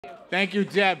Thank you,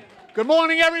 Deb. Good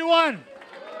morning, everyone.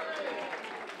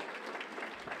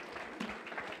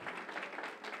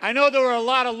 I know there were a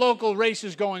lot of local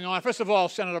races going on. First of all,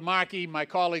 Senator Markey, my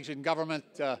colleagues in government,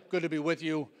 good to be with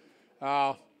you.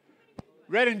 Red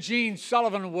and Jean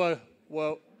Sullivan were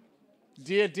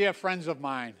dear, dear friends of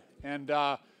mine. And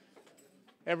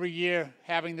every year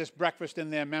having this breakfast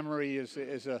in their memory is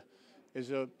a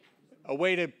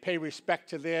way to pay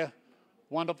respect to their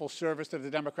wonderful service to the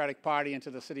Democratic Party and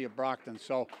to the city of Brockton.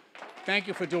 So thank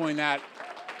you for doing that.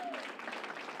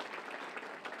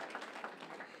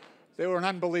 They were an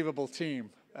unbelievable team,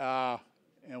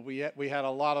 and we had a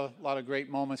lot of great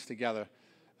moments together.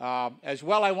 As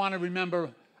well, I want to remember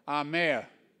our Mayor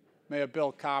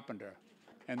Bill Carpenter,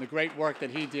 and the great work that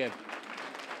he did.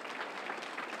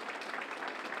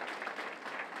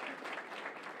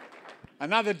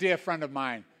 Another dear friend of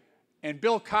mine, and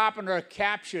Bill Carpenter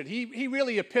captured. He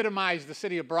really epitomized the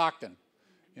city of Brockton.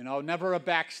 You know, never a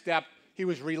backstep. He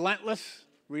was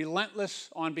relentless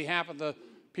on behalf of the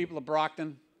people of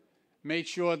Brockton. Made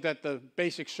sure that the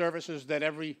basic services that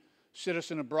every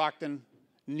citizen of Brockton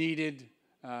needed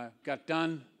got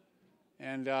done.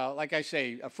 And like I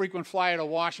say, a frequent flyer to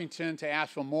Washington to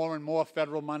ask for more and more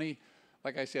federal money.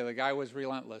 Like I say, the guy was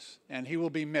relentless, and he will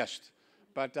be missed.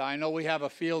 But I know we have a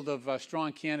field of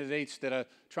strong candidates that are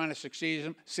trying to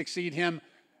succeed him.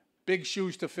 Big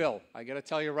shoes to fill, I got to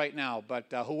tell you right now. But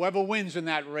whoever wins in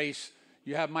that race,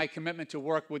 you have my commitment to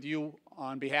work with you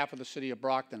on behalf of the city of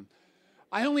Brockton.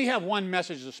 I only have one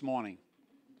message this morning.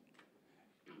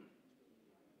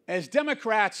 As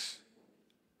Democrats,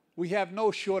 we have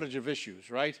no shortage of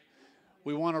issues, right?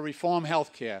 We want to reform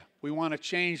health care. We want to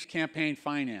change campaign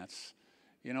finance.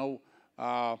 You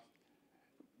know,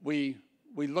 we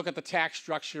look at the tax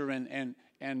structure and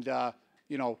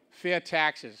you know, fair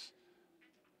taxes.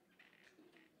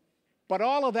 But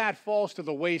all of that falls to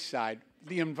the wayside.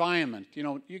 The environment, you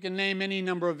know, you can name any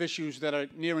number of issues that are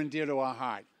near and dear to our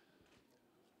heart.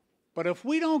 But if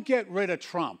we don't get rid of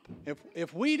Trump,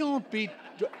 if we don't beat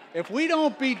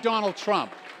Donald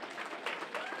Trump,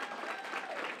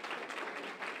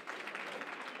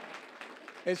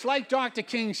 it's like Dr.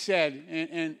 King said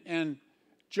and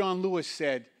John Lewis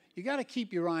said, you got to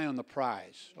keep your eye on the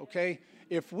prize, okay?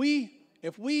 If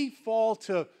we fall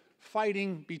to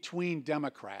fighting between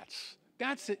Democrats,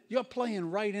 that's it. You're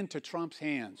playing right into Trump's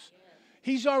hands.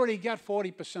 He's already got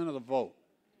 40% of the vote,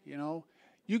 you know?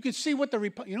 You can see what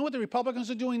you know what the Republicans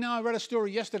are doing now? I read a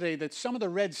story yesterday that some of the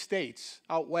red states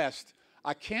out west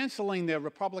are canceling their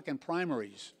Republican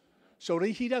primaries. So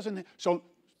he doesn't, so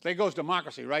there goes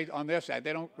democracy, right, on their side.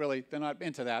 They're not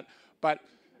into that. But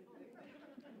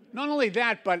not only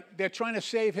that, but they're trying to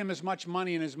save him as much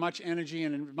money and as much energy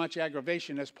and as much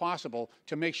aggravation as possible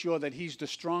to make sure that he's the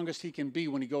strongest he can be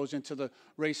when he goes into the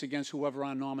race against whoever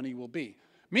our nominee will be.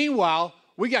 Meanwhile,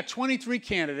 we got 23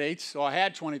 candidates, or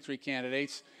had 23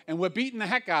 candidates, and we're beating the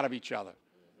heck out of each other.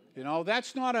 You know,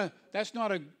 that's not a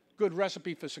good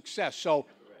recipe for success. So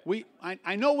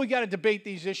I know we got to debate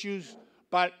these issues,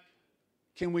 but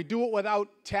can we do it without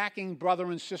attacking brother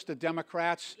and sister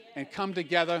Democrats and come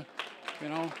together, you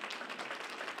know?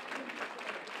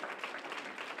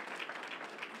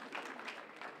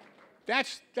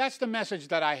 That's the message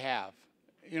that I have.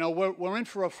 You know, we're in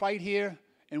for a fight here.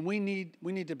 And we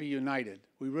need to be united.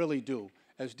 We really do,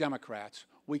 as Democrats.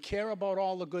 We care about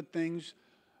all the good things,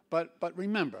 but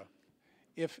remember,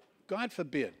 if God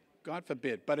forbid,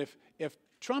 but if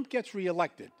Trump gets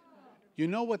reelected, you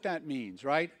know what that means,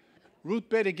 right? Ruth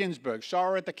Bader Ginsburg, saw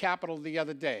her at the Capitol the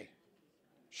other day.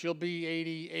 She'll be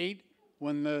 88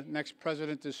 when the next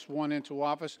president is sworn into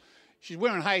office. She's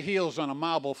wearing high heels on a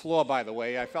marble floor, by the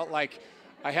way. I felt like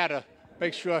I had to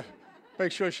make sure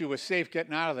she was safe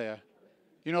getting out of there.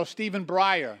 You know, Stephen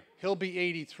Breyer, he'll be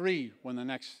 83 when the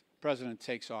next president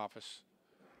takes office.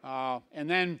 And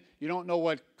then you don't know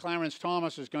what Clarence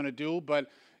Thomas is going to do, but,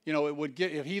 you know,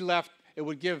 if he left, it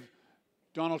would give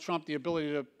Donald Trump the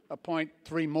ability to appoint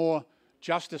 3 more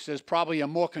justices, probably a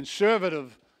more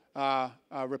conservative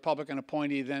Republican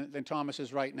appointee than Thomas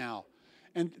is right now.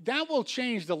 And that will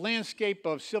change the landscape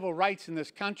of civil rights in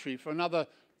this country for another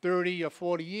 30 or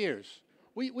 40 years.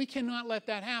 We cannot let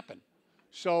that happen.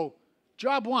 So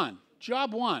job one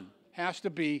has to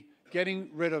be getting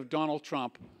rid of Donald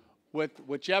Trump with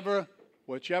whichever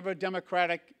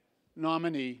Democratic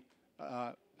nominee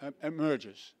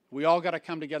emerges. We all got to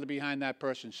come together behind that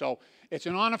person. So it's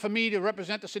an honor for me to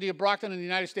represent the city of Brockton in the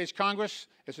United States Congress.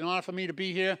 It's an honor for me to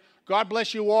be here. God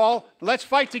bless you all. Let's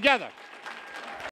fight together.